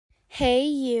Hey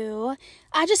you,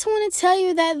 I just want to tell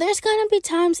you that there's going to be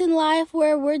times in life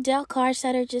where we're dealt cards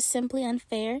that are just simply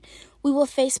unfair. We will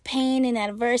face pain and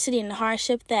adversity and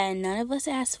hardship that none of us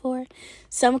asked for.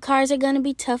 Some cards are going to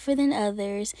be tougher than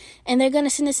others, and they're going to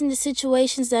send us into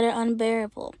situations that are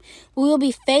unbearable. We will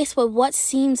be faced with what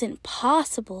seems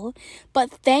impossible, but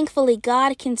thankfully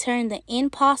God can turn the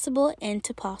impossible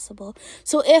into possible.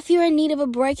 So if you're in need of a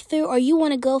breakthrough or you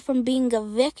want to go from being a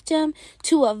victim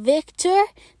to a victor,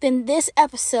 then this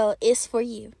episode is for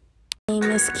you. My name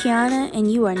is Kiana,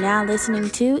 and you are now listening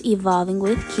to Evolving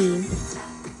with Key.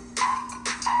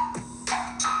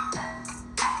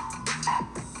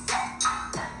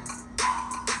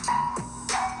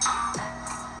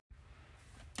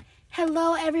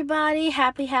 Hello everybody,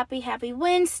 happy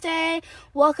Wednesday.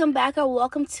 Welcome back or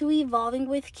welcome to Evolving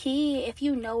with Key. If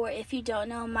you know or if you don't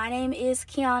know, my name is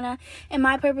Kiana, and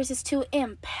my purpose is to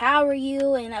empower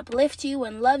you and uplift you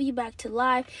and love you back to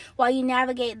life while you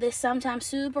navigate this sometimes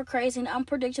super crazy and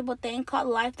unpredictable thing called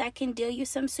life that can deal you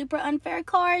some super unfair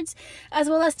cards, as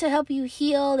well as to help you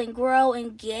heal and grow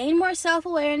and gain more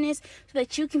self-awareness so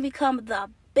that you can become the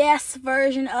best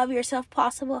version of yourself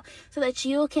possible so that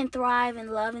you can thrive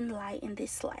and love and light in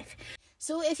this life.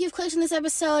 So if you've clicked on this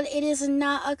episode, it is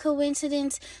not a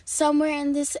coincidence. Somewhere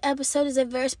in this episode is a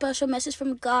very special message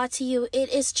from God to you.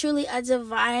 It is truly a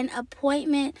divine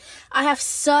appointment. I have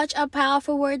such a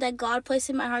powerful word that God placed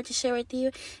in my heart to share with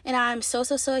you, and I'm so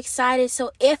excited.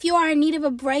 So if you are in need of a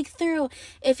breakthrough,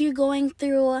 if you're going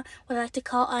through what I like to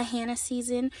call a Hannah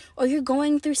season, or you're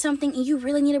going through something and you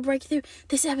really need a breakthrough,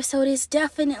 this episode is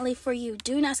definitely for you.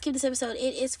 Do not skip this episode.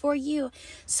 It is for you.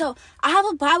 So I have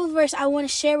a Bible verse I want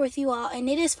to share with you all, and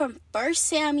it is from 1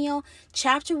 Samuel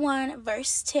chapter 1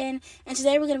 verse 10, and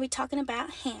today we're going to be talking about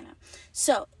Hannah.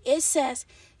 So it says,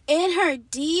 in her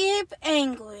deep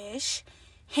anguish,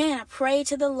 Hannah prayed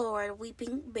to the Lord,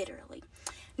 weeping bitterly.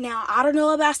 Now, I don't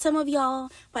know about some of y'all,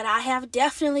 but I have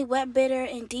definitely wept bitter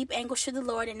and deep anguish to the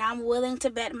Lord, and I'm willing to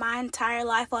bet my entire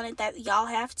life on it that y'all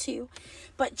have too.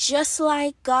 But just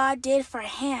like God did for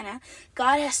Hannah,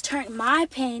 God has turned my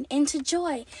pain into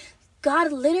joy.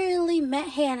 God literally met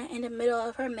Hannah in the middle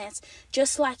of her mess,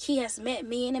 just like he has met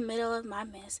me in the middle of my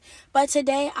mess. But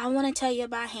today, I want to tell you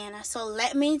about Hannah. So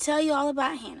let me tell you all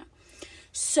about Hannah.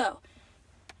 So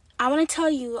I want to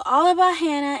tell you all about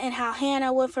Hannah and how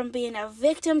Hannah went from being a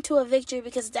victim to a victor,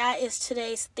 because that is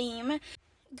today's theme.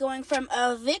 Going from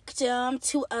a victim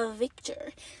to a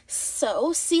victor.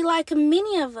 So, see, like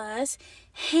many of us,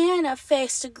 Hannah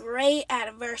faced great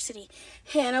adversity.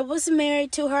 Hannah was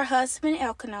married to her husband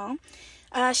Elkanah.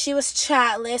 She was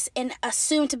childless and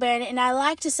assumed barren, and I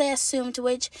like to say assumed,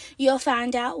 which you'll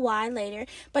find out why later,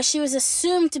 but she was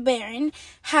assumed barren.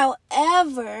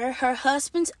 However, her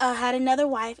husband had another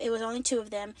wife. It was only two of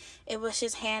them. It was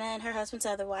just Hannah and her husband's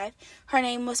other wife. Her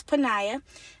name was Peninnah.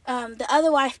 The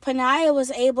other wife, Peninnah,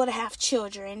 was able to have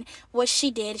children, which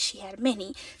she did. She had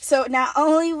many. So not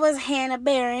only was Hannah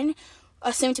barren,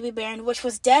 assumed to be barren, which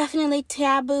was definitely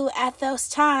taboo at those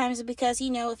times, because,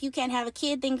 if you can't have a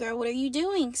kid, then girl, what are you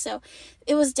doing? So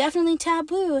it was definitely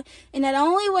taboo. And not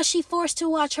only was she forced to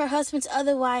watch her husband's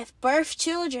other wife birth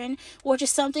children, which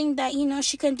is something that,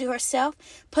 she couldn't do herself,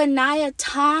 Peninnah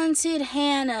taunted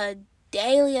Hannah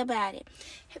daily about it.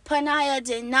 Peninnah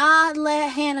did not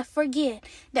let Hannah forget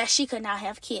that she could not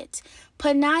have kids.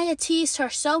 Peninnah teased her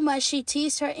so much, she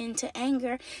teased her into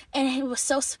anger, and it was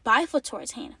so spiteful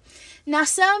towards Hannah. Now,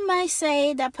 some may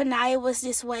say that Peninnah was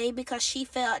this way because she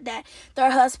felt that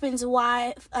her husband's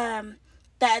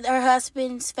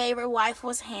favorite wife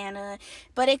was Hannah,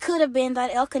 but it could have been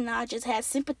that Elkanah just had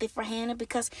sympathy for Hannah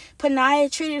because Peninnah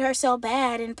treated her so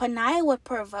bad, and Peninnah would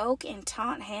provoke and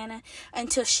taunt Hannah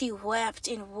until she wept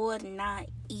and would not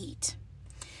eat.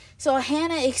 So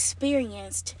Hannah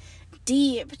experienced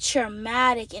deep,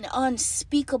 traumatic, and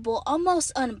unspeakable,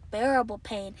 almost unbearable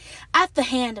pain at the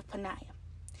hand of Peninnah.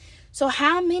 So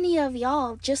how many of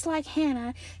y'all, just like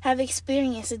Hannah, have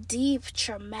experienced a deep,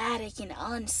 traumatic, and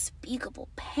unspeakable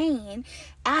pain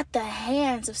at the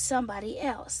hands of somebody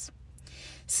else?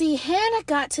 See, Hannah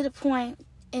got to the point,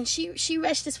 and she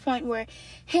reached this point where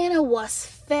Hannah was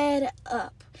fed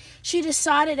up. She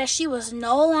decided that she was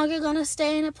no longer going to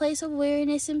stay in a place of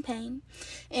weariness and pain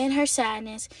and her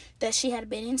sadness that she had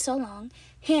been in so long.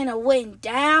 Hannah went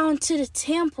down to the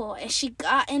temple, and she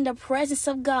got in the presence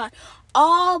of God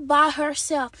all by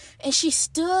herself, and she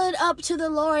stood up to the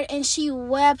Lord, and she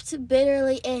wept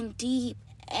bitterly and deep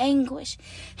anguish.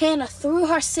 Hannah threw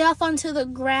herself onto the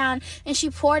ground and she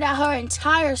poured out her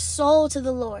entire soul to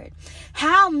the Lord.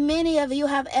 How many of you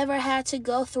have ever had to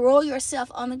go throw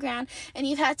yourself on the ground and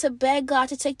you've had to beg God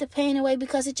to take the pain away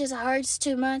because it just hurts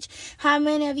too much? How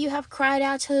many of you have cried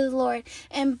out to the Lord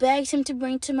and begged Him to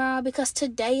bring tomorrow because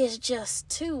today is just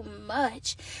too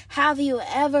much? Have you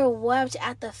ever wept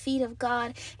at the feet of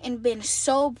God and been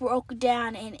so broke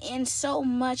down and in so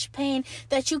much pain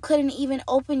that you couldn't even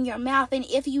open your mouth, and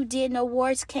if you did, no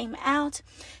words came out?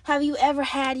 Have you ever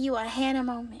had a Hannah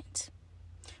moment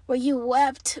where you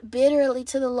wept bitterly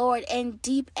to the Lord in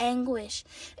deep anguish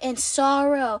and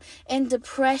sorrow and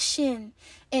depression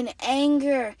and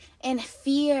anger and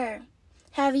fear?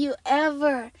 Have you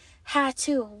ever had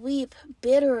to weep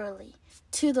bitterly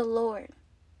to the Lord?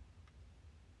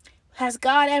 Has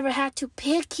God ever had to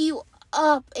pick you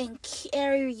up and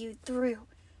carry you through?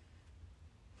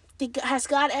 Has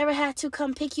God ever had to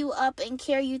come pick you up and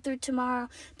carry you through tomorrow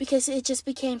because it just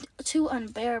became too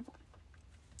unbearable?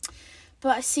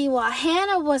 But see, while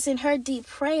Hannah was in her deep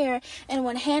prayer, and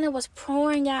when Hannah was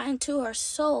pouring out into her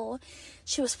soul,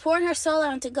 she was pouring her soul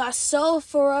out into God so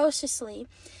ferociously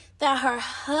that her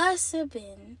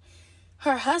husband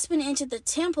entered the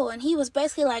temple, and he was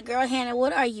basically like, "Girl, Hannah,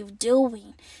 what are you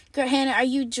doing? Girl, Hannah, are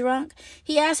you drunk?"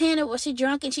 He asked Hannah, was she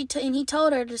drunk? And he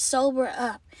told her to sober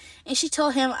up. And she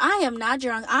told him, "I am not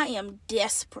drunk. I am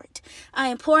desperate. I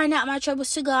am pouring out my troubles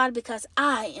to God because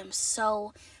I am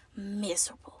so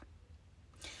miserable."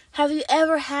 Have you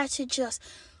ever had to just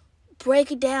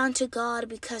break down to God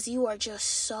because you are just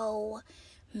so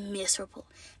miserable?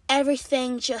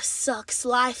 Everything just sucks.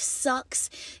 Life sucks.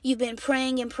 You've been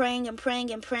praying and praying and praying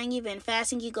and praying. You've been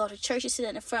fasting. You go to church. You sit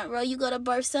in the front row. You go to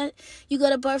birth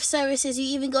services. You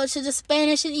even go to the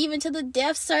Spanish and even to the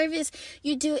deaf service.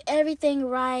 You do everything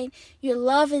right. You're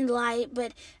loving light,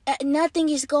 but nothing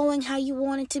is going how you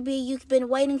want it to be. You've been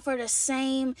waiting for the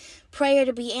same prayer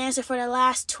to be answered for the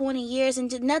last 20 years, and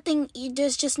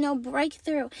there's just no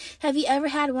breakthrough. Have you ever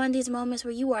had one of these moments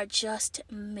where you are just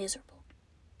miserable?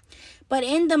 But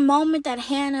in the moment that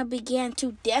Hannah began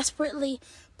to desperately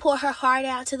pour her heart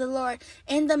out to the Lord,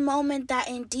 in the moment that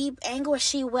in deep anguish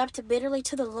she wept bitterly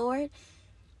to the Lord,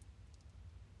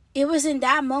 it was in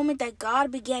that moment that God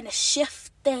began to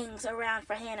shift things around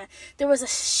for Hannah. There was a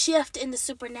shift in the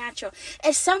supernatural.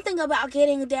 It's something about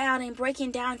getting down and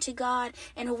breaking down to God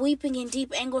and weeping in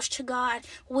deep anguish to God,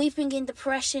 weeping in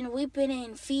depression, weeping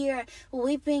in fear,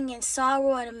 weeping in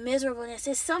sorrow and miserableness.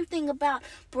 It's something about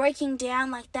breaking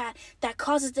down like that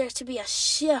causes there to be a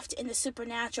shift in the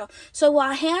supernatural. So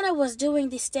while Hannah was doing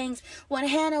these things, when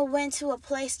Hannah went to a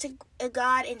place to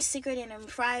God in secret and in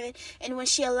private, and when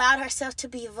she allowed herself to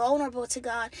be vulnerable to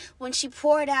God, when she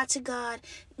poured out to God,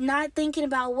 not thinking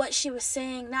about what she was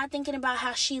saying, not thinking about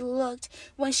how she looked,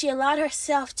 when she allowed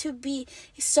herself to be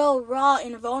so raw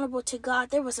and vulnerable to God,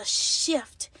 there was a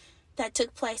shift that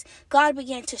took place. God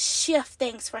began to shift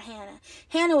things for Hannah.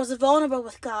 Hannah was vulnerable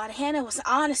with God. Hannah was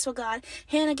honest with God.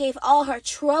 Hannah gave all her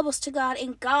troubles to God,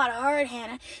 and God heard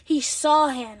Hannah. He saw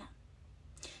Hannah.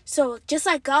 So just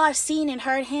like God seen and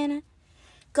heard Hannah,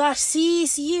 God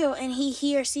sees you and He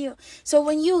hears you. So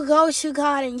when you go to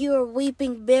God and you are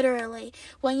weeping bitterly,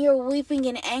 when you're weeping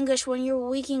in anguish, when you're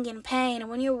weeping in pain,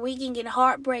 when you're weeping in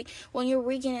heartbreak, when you're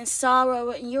weeping in sorrow,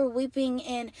 when you're weeping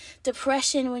in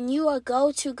depression, when you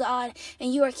go to God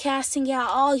and you are casting out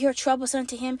all your troubles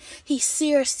unto Him, He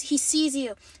sees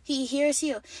you. He hears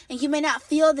you. And you may not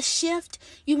feel the shift.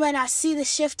 You might not see the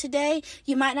shift today.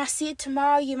 You might not see it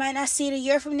tomorrow. You might not see it a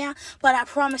year from now. But I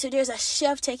promise you there's a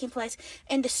shift taking place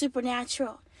in the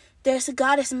supernatural.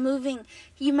 God is moving.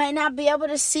 You might not be able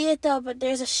to see it though, but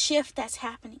there's a shift that's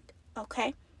happening.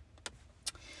 Okay?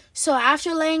 So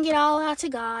after laying it all out to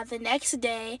God, the next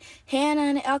day, Hannah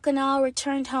and Elkanah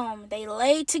returned home. They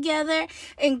laid together,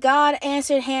 and God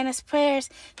answered Hannah's prayers.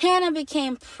 Hannah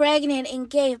became pregnant and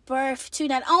gave birth to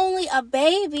not only a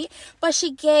baby, but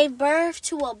she gave birth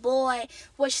to a boy,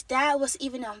 which that was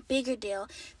even a bigger deal.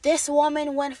 This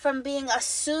woman went from being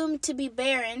assumed to be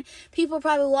barren. People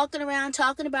probably walking around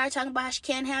talking about how she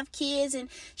can't have kids, and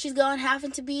she's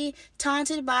having to be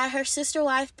taunted by her sister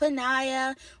wife,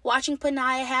 Peninnah, watching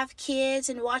Peninnah have kids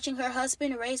and watching her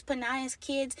husband raise Peninnah's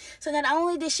kids. So not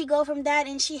only did she go from that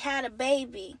and she had a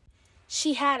baby,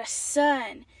 she had a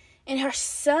son. And her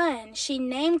son, she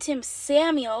named him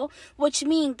Samuel, which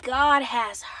means God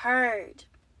has heard.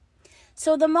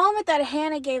 So the moment that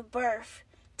Hannah gave birth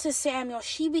to Samuel,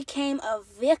 she became a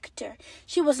victor.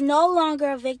 She was no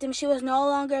longer a victim. She was no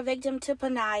longer a victim to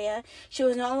Peninnah. She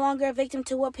was no longer a victim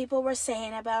to what people were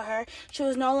saying about her. She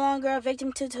was no longer a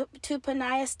victim to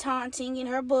Peninnah's taunting and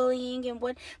her bullying and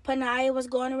what Peninnah was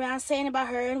going around saying about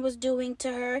her and was doing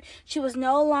to her. She was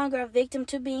no longer a victim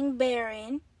to being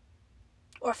barren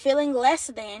or feeling less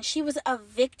than. She was a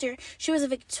victor. She was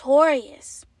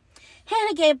victorious.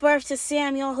 Hannah gave birth to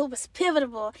Samuel, who was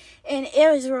pivotal in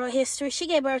Israel history. She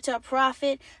gave birth to a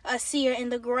prophet, a seer,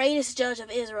 and the greatest judge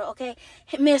of Israel, okay?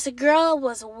 Miss Girl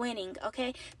was winning,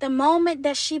 okay? The moment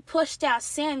that she pushed out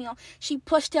Samuel, she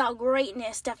pushed out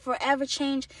greatness that forever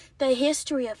changed the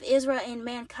history of Israel and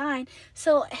mankind.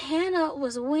 So Hannah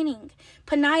was winning.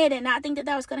 Peninnah did not think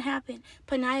that was going to happen.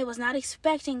 Peninnah was not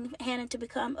expecting Hannah to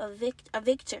become a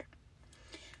victor.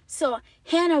 So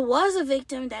Hannah was a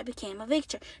victim that became a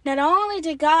victor. Not only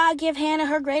did God give Hannah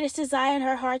her greatest desire in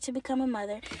her heart to become a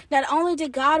mother, not only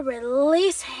did God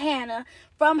release Hannah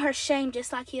from her shame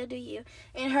just like he'll do you,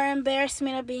 and her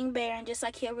embarrassment of being barren just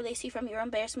like he'll release you from your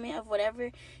embarrassment of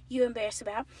whatever you're embarrassed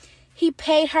about, he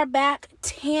paid her back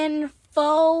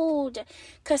tenfold.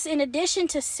 Because in addition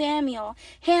to Samuel,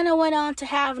 Hannah went on to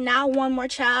have not one more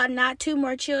child, not two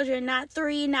more children, not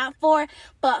three, not four,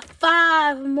 but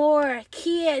 5 more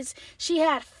kids. She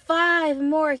had 5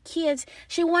 more kids.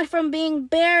 She went from being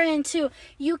barren to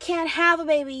you can't have a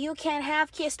baby, you can't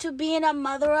have kids, to being a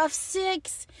mother of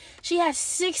 6. She had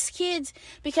 6 kids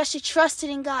because she trusted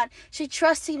in God. She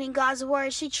trusted in God's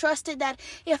word. She trusted that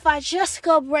if I just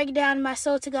go break down my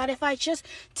soul to God, if I just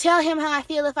tell him how I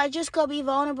feel, if I just go be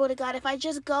vulnerable to God, if I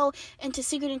just go into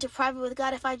secret, into private with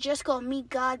God, if I just go meet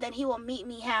God, then he will meet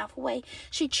me halfway.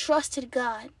 She trusted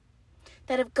God.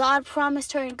 That if God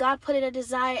promised her and God put it a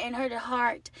desire in her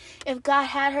heart, if God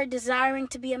had her desiring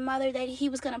to be a mother, that he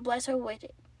was going to bless her with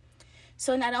it.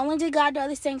 So not only did God do all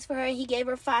these things for her, he gave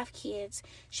her 5 kids.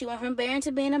 She went from barren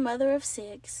to being a mother of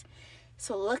 6.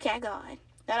 So look at God.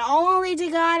 Not only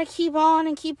did God keep on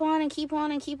and keep on and keep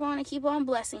on and keep on and keep on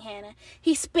blessing Hannah,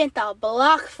 he spent the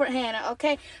block for Hannah,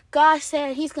 okay? God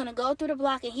said he's going to go through the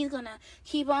block and he's going to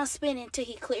keep on spinning until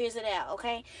he clears it out,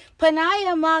 okay?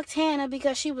 Peninnah mocked Hannah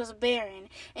because she was barren.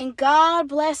 And God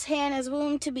blessed Hannah's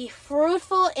womb to be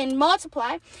fruitful and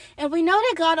multiply. And we know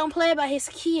that God don't play about his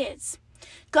kids.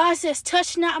 God says,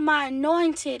 touch not my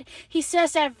anointed. He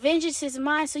says that vengeance is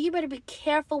mine. So you better be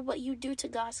careful what you do to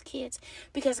God's kids,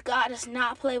 because God does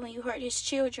not play when you hurt his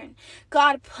children.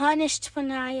 God punished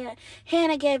Peninnah.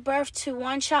 Hannah gave birth to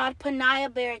 1 child. Peninnah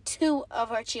buried 2 of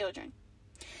her children.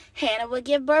 Hannah would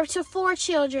give birth to 4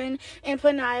 children, and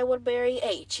Peninnah would bury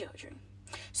 8 children.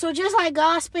 So just like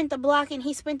God spent the block, and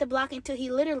he spent the block until he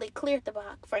literally cleared the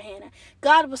block for Hannah,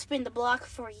 God will spin the block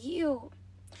for you.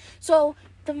 So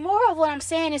the moral of what I'm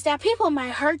saying is that people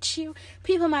might hurt you.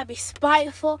 People might be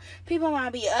spiteful. People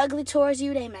might be ugly towards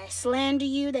you. They might slander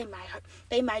you. They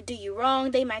might do you wrong.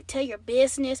 They might tell your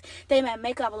business. They might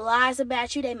make up lies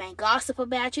about you. They might gossip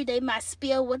about you. They might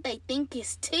spill what they think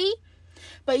is tea.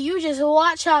 But you just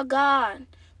watch how God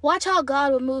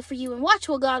will move for you, and watch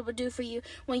what God will do for you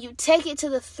when you take it to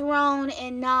the throne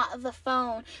and not the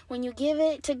phone. When you give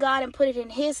it to God and put it in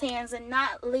his hands and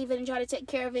not leave it and try to take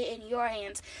care of it in your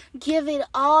hands. Give it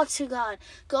all to God.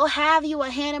 Go have you a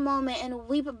Hannah moment and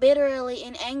weep bitterly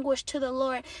in anguish to the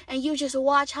Lord, and you just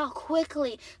watch how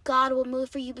quickly God will move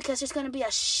for you, because there's going to be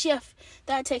a shift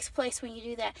that takes place when you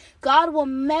do that. God will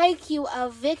make you a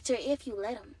victor if you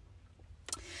let him.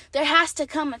 There has to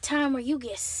come a time where you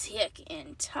get sick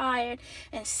and tired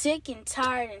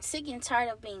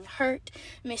of being hurt,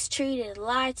 mistreated,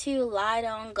 lied to, lied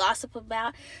on, gossiped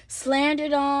about,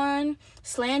 slandered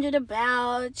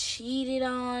about, cheated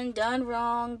on, done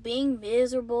wrong, being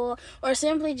miserable, or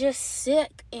simply just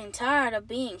sick and tired of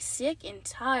being sick and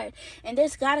tired. And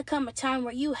there's got to come a time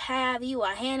where you have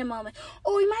a Hannah moment.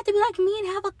 Or you might have to be like me and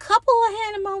have a couple of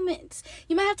Hannah moments.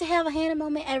 You might have to have a Hannah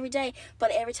moment every day,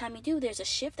 but every time you do, there's a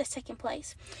shift that's taking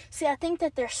place. See, I think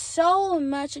that there's so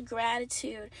much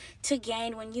gratitude to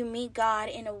gain when you meet God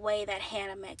in a way that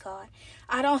Hannah met God.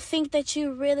 I don't think that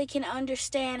you really can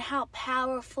understand how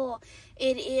powerful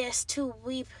it is to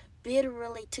weep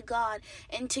bitterly to God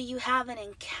until you have an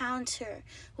encounter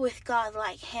with God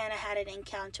like Hannah had an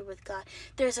encounter with God.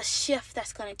 There's a shift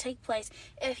that's going to take place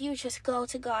if you just go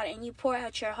to God and you pour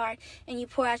out your heart and you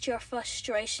pour out your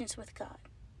frustrations with God.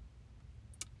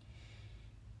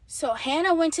 So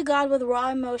Hannah went to God with raw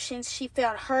emotions. She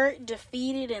felt hurt,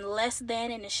 defeated, and less than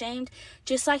and ashamed.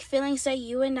 Just like feelings that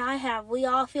you and I have. We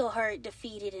all feel hurt,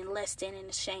 defeated, and less than and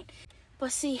ashamed.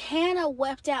 But see, Hannah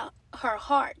wept out her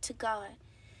heart to God.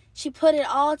 She put it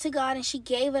all to God and she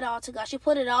gave it all to God. She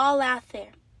put it all out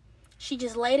there. She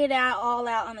just laid it all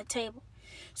out on the table.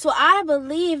 So I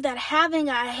believe that having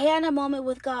a Hannah moment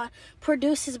with God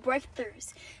produces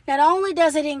breakthroughs. Not only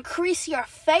does it increase your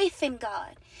faith in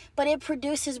God, but it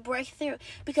produces breakthrough.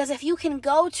 Because if you can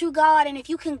go to God and if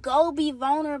you can go be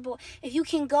vulnerable, if you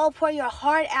can go pour your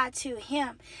heart out to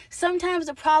Him. Sometimes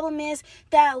the problem is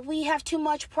that we have too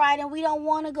much pride and we don't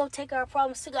want to go take our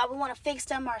problems to God. We want to fix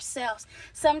them ourselves.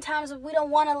 Sometimes we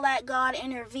don't want to let God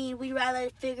intervene. We'd rather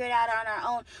figure it out on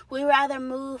our own. We'd rather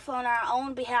move on our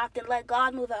own behalf than let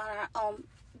God move on our own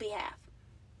behalf.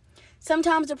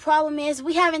 Sometimes the problem is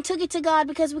we haven't took it to God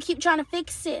because we keep trying to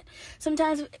fix it.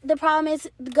 Sometimes the problem is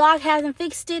God hasn't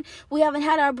fixed it. We haven't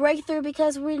had our breakthrough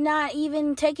because we're not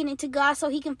even taking it to God so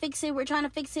He can fix it. We're trying to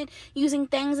fix it using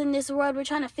things in this world. We're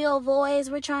trying to fill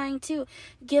voids. We're trying to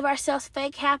give ourselves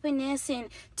fake happiness and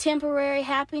temporary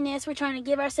happiness. We're trying to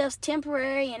give ourselves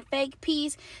temporary and fake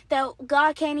peace that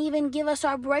God can't even give us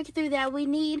our breakthrough that we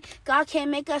need. God can't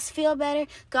make us feel better.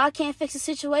 God can't fix the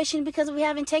situation because we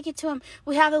haven't taken it to Him.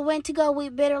 We haven't went to go, we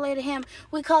bitterly to Him.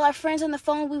 We call our friends on the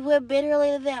phone, we weep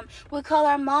bitterly to them. We call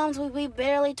our moms, we weep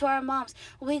bitterly to our moms.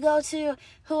 We go to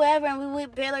whoever and we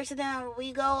weep bitterly to them.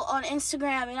 We go on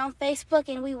Instagram and on Facebook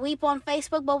and we weep on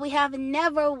Facebook, but we have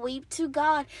never wept to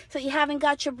God. So you haven't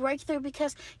got your breakthrough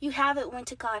because you haven't went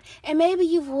to God. And maybe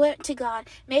you've went to God.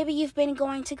 Maybe you've been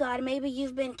going to God. Maybe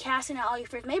you've been casting out all your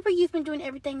fears. Maybe you've been doing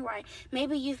everything right.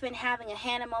 Maybe you've been having a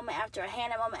Hannah moment after a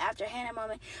Hannah moment after a Hannah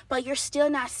moment, but you're still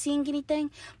not seeing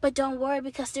anything. But don't worry,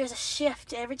 because there's a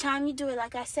shift. Every time you do it,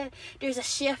 like I said, there's a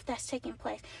shift that's taking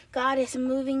place. God is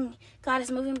moving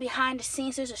behind the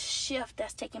scenes. There's a shift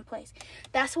that's taking place.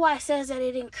 That's why it says that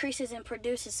it increases and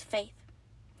produces faith.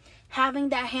 Having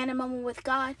that Hannah moment with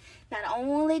God, not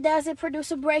only does it produce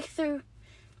a breakthrough,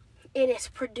 it is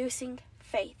producing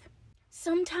faith.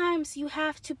 Sometimes you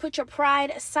have to put your pride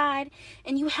aside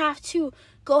and you have to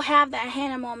go have that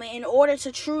Hannah moment in order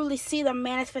to truly see the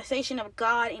manifestation of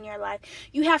God in your life.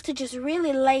 You have to just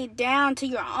really lay down to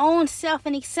your own self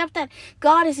and accept that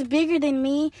God is bigger than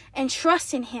me and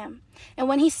trust in Him. And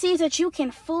when He sees that you can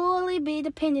fully be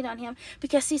dependent on Him,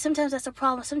 because see, sometimes that's a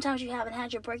problem. Sometimes you haven't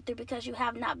had your breakthrough because you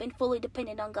have not been fully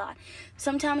dependent on God.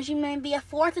 Sometimes you may be a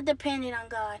fourth dependent on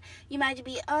God. You might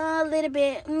be a little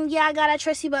bit, yeah, God, I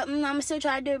trust You, but I'm going to still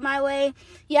try to do it my way.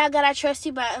 Yeah, God, I trust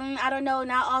You, but I don't know,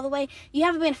 not all the way. You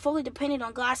haven't been fully dependent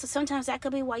on God, so sometimes that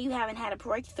could be why you haven't had a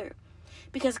breakthrough.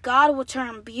 Because God will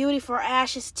turn beauty for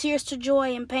ashes, tears to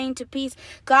joy, and pain to peace.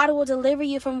 God will deliver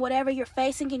you from whatever you're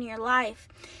facing in your life.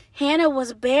 Hannah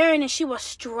was barren and she was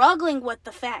struggling with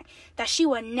the fact that she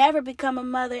would never become a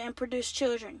mother and produce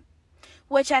children.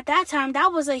 Which at that time,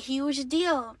 that was a huge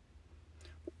deal.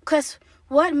 Because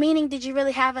what meaning did you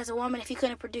really have as a woman if you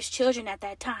couldn't produce children at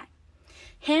that time?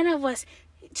 Hannah was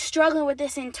struggling with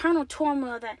this internal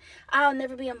turmoil that I'll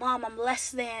never be a mom, I'm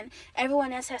less than.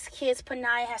 Everyone else has kids.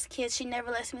 Peniah has kids. She never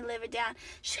lets me live it down.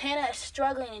 Hannah is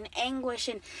struggling in anguish,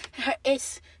 and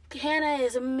Hannah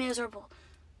is miserable.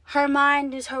 Her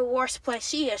mind is her worst place.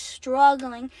 She is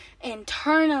struggling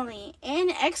internally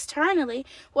and externally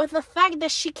with the fact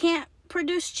that she can't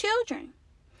produce children.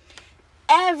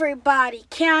 Everybody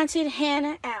counted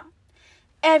Hannah out.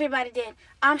 Everybody did.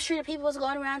 I'm sure the people was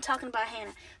going around talking about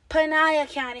Hannah. Peniah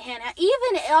counted Hannah out.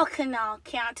 Even Elkanah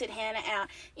counted Hannah out.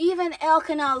 Even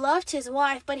Elkanah loved his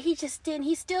wife, but he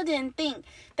still didn't think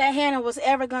that Hannah was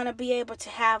ever going to be able to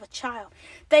have a child.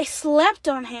 They slept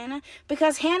on Hannah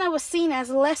because Hannah was seen as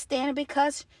less than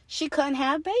because she couldn't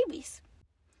have babies.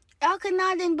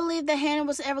 Elkanah didn't believe that Hannah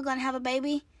was ever going to have a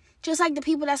baby. Just like the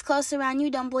people that's close around you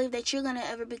don't believe that you're going to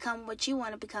ever become what you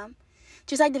want to become.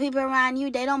 Just like the people around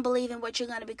you, they don't believe in what you're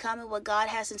going to become and what God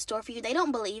has in store for you. They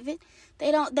don't believe it.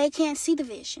 They can't see the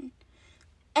vision.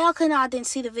 Elkanah didn't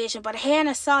see the vision, but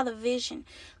Hannah saw the vision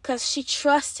because she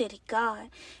trusted God.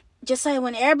 Just like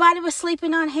when everybody was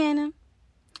sleeping on Hannah,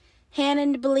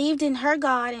 Hannah believed in her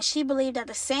God, and she believed that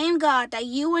the same God that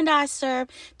you and I serve,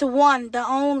 the one, the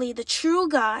only, the true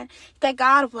God, that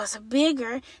God was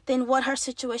bigger than what her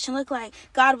situation looked like.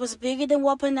 God was bigger than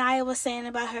what Peniah was saying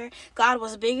about her. God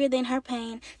was bigger than her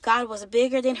pain. God was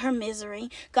bigger than her misery.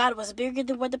 God was bigger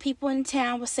than what the people in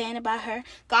town were saying about her.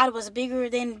 God was bigger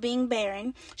than being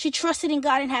barren. She trusted in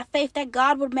God and had faith that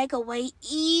God would make a way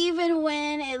even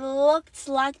when it looked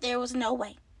like there was no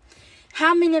way.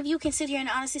 How many of you can sit here and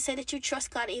honestly say that you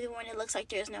trust God even when it looks like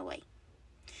there's no way?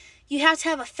 You have to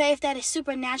have a faith that is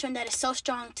supernatural and that is so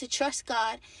strong to trust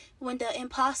God when the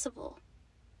impossible.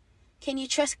 Can you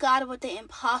trust God with the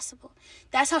impossible?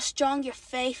 That's how strong your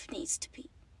faith needs to be.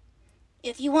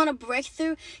 If you want a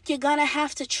breakthrough, you're going to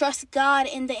have to trust God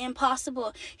in the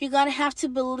impossible. You're going to have to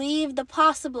believe the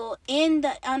possible in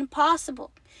the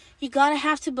impossible. You're going to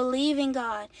have to believe in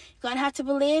God. You're going to have to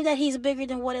believe that He's bigger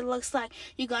than what it looks like.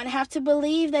 You're going to have to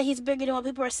believe that He's bigger than what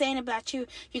people are saying about you.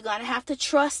 You're going to have to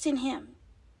trust in Him.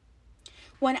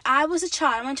 When I was a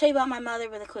child, I'm going to tell you about my mother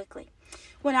really quickly.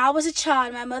 When I was a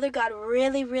child, my mother got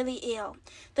really, really ill.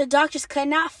 The doctors could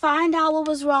not find out what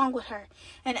was wrong with her.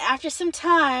 And after some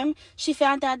time, she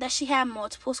found out that she had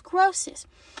multiple sclerosis.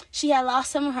 She had lost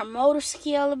some of her motor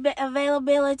skill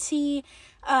availability.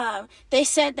 They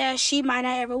said that she might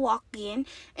not ever walk again,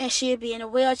 and she'd be in a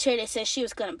wheelchair. They said she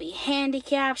was going to be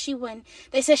handicapped.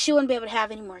 They said she wouldn't be able to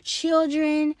have any more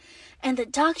children. And the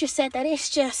doctor said that it's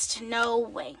just no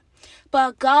way.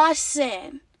 But God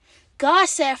said,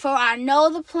 for I know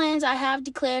the plans I have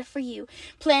declared for you,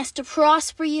 plans to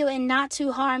prosper you and not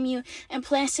to harm you, and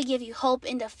plans to give you hope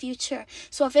in the future.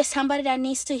 So if it's somebody that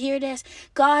needs to hear this,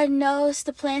 God knows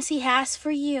the plans He has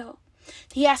for you.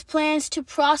 He has plans to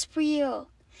prosper you,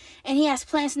 and He has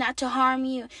plans not to harm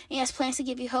you, and He has plans to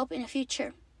give you hope in the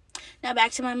future. Now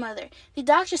back to my mother. The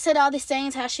doctor said all these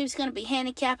things, how she was going to be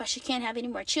handicapped, how she can't have any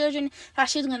more children, how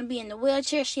she was going to be in the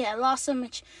wheelchair. She had lost so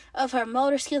much of her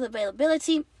motor skill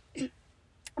availability.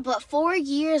 But 4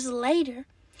 years later,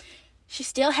 she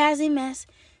still has MS.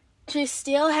 She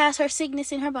still has her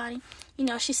sickness in her body.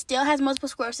 She still has multiple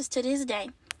sclerosis to this day.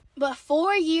 But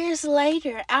 4 years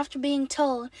later, after being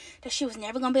told that she was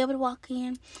never going to be able to walk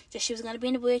again, that she was going to be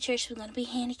in a wheelchair, she was going to be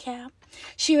handicapped,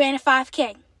 she ran a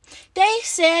 5K. They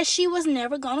said she was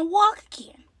never going to walk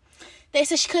again. They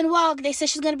said she couldn't walk. They said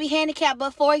she was going to be handicapped,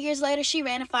 but 4 years later, she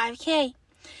ran a 5K.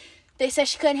 They said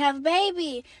she couldn't have a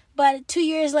baby, but 2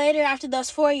 years later, after those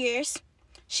 4 years,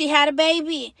 she had a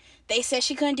baby. They said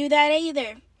she couldn't do that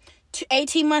either.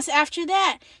 18 months after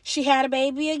that, she had a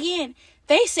baby again.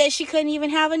 They said she couldn't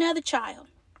even have another child.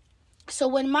 So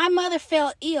when my mother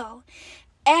fell ill,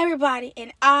 everybody,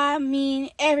 and I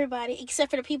mean everybody,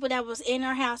 except for the people that was in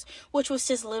our house, which was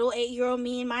just little 8-year-old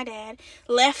me and my dad,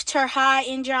 left her high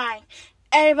and dry.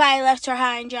 Everybody left her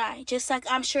high and dry. Just like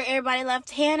I'm sure everybody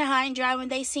left Hannah high and dry when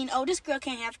they seen, oh, this girl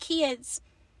can't have kids.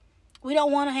 We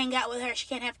don't want to hang out with her. She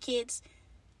can't have kids.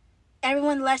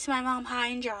 Everyone left my mom high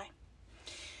and dry.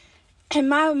 And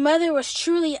my mother was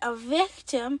truly a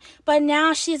victim, but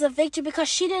now she's a victor because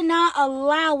she did not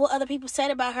allow what other people said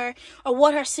about her or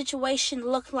what her situation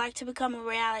looked like to become a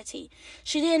reality.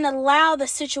 She didn't allow the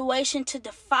situation to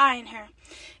define her.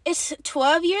 It's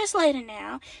 12 years later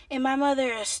now, and my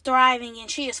mother is thriving, and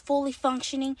she is fully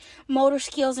functioning, motor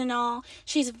skills and all.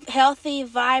 She's healthy,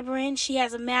 vibrant. She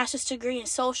has a master's degree in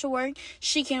social work.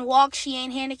 She can walk. She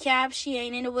ain't handicapped. She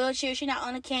ain't in a wheelchair. She's not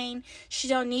on a cane. She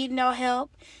don't need no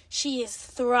help. She is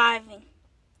thriving.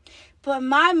 But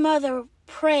my mother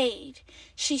prayed.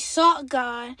 She sought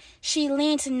God. She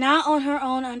leaned not on her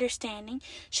own understanding.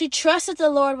 She trusted the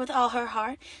Lord with all her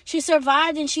heart. She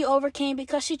survived and she overcame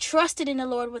because she trusted in the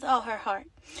Lord with all her heart.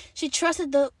 She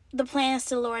trusted the plans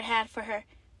the Lord had for her.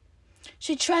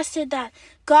 She trusted that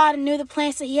God knew the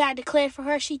plans that He had declared for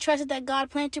her. She trusted that God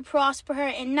planned to prosper her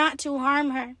and not to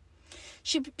harm her.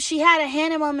 She had a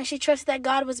Hannah moment. She trusted that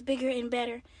God was bigger and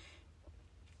better.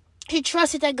 She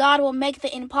trusted that God will make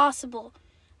the impossible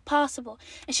possible.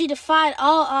 And she defied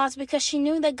all odds because she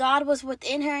knew that God was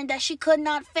within her and that she could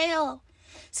not fail.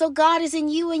 So God is in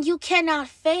you and you cannot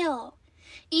fail.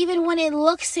 Even when it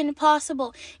looks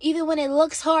impossible, even when it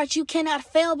looks hard, you cannot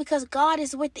fail because God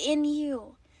is within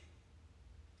you.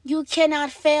 You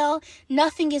cannot fail.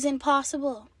 Nothing is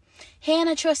impossible.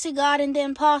 Hannah trusted God in the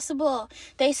impossible.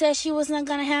 They said she was not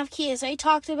going to have kids. They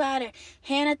talked about her.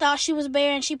 Hannah thought she was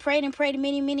barren. She prayed and prayed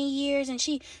many, many years. And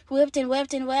she wept and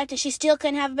wept and wept. And she still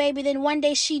couldn't have a baby. Then one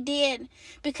day she did.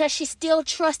 Because she still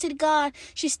trusted God.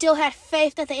 She still had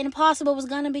faith that the impossible was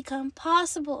going to become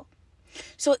possible.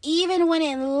 So even when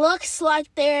it looks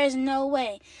like there is no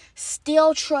way,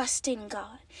 still trust in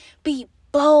God. Be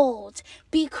bold.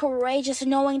 Be courageous,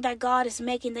 knowing that God is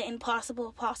making the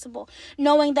impossible possible.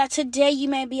 Knowing that today you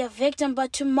may be a victim,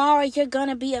 but tomorrow you're going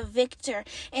to be a victor.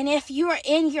 And if you're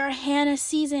in your Hannah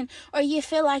season, or you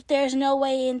feel like there's no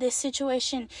way in this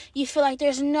situation, you feel like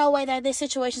there's no way that this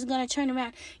situation is going to turn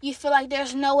around, you feel like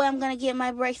there's no way I'm going to get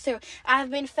my breakthrough.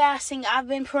 I've been fasting, I've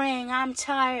been praying, I'm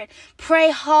tired.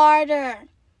 Pray harder.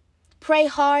 Pray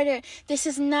harder. This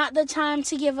is not the time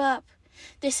to give up.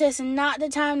 This is not the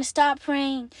time to stop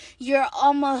praying. You're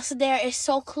almost there. It's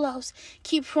so close.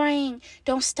 Keep praying.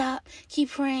 Don't stop.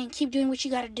 Keep praying. Keep doing what you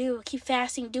got to do. Keep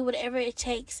fasting. Do whatever it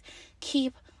takes.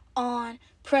 Keep on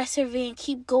persevering.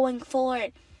 Keep going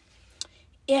forward.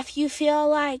 If you feel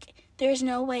like there's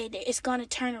no way that it's going to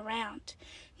turn around,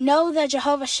 know that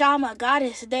Jehovah Shammah, God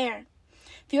is there.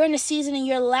 If you're in a season and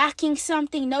you're lacking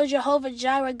something, know Jehovah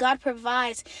Jireh, God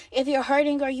provides. If you're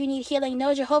hurting or you need healing,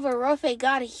 know Jehovah Rapha,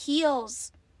 God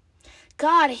heals.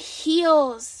 God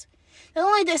heals. Not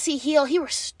only does he heal, he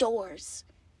restores.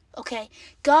 Okay?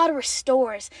 God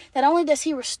restores. Not only does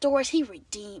he restore, he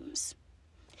redeems.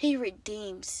 He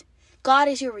redeems. God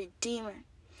is your redeemer.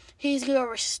 He's your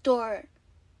restorer.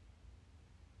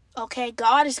 Okay?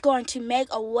 God is going to make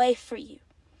a way for you.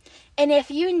 And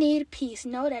if you need peace,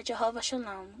 know that Jehovah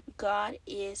Shalom, God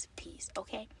is peace.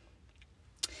 Okay?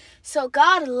 So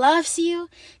God loves you.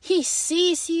 He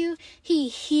sees you. He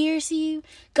hears you.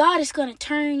 God is going to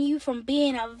turn you from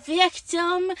being a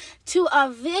victim to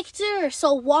a victor.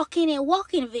 So walk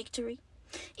in victory.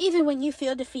 Even when you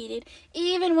feel defeated,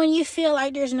 even when you feel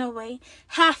like there's no way,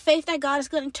 have faith that God is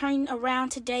going to turn around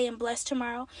today and bless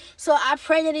tomorrow. So I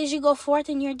pray that as you go forth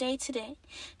in your day today,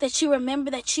 that you remember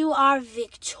that you are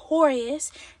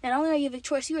victorious. Not only are you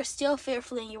victorious, you are still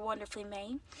fearfully and you're wonderfully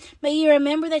made. May you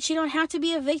remember that you don't have to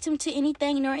be a victim to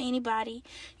anything nor anybody.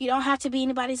 You don't have to be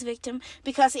anybody's victim,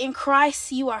 because in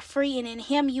Christ you are free, and in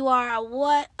him you are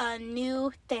a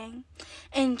new thing.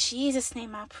 In Jesus'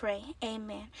 name I pray.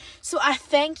 Amen. So I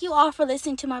thank you all for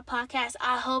listening to my podcast.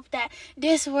 I hope that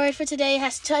this word for today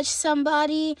has touched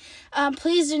somebody.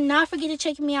 Please do not forget to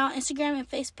check me out on Instagram and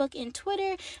Facebook and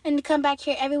Twitter, and to come back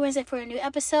here every Wednesday for a new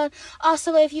episode.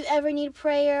 Also, if you ever need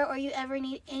prayer or you ever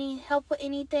need any help with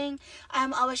anything,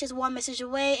 I'm always just one message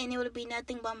away, and it would be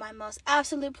nothing but my most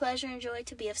absolute pleasure and joy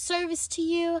to be of service to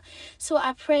you. So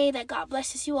I pray that God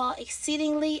blesses you all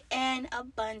exceedingly and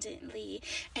abundantly.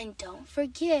 And don't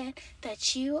forget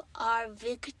that you are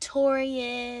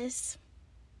victorious.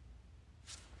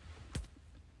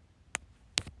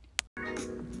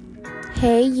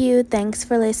 Hey you, thanks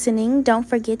for listening. Don't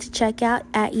forget to check out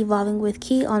at Evolving with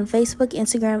Key on Facebook,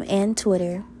 Instagram, and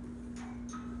Twitter.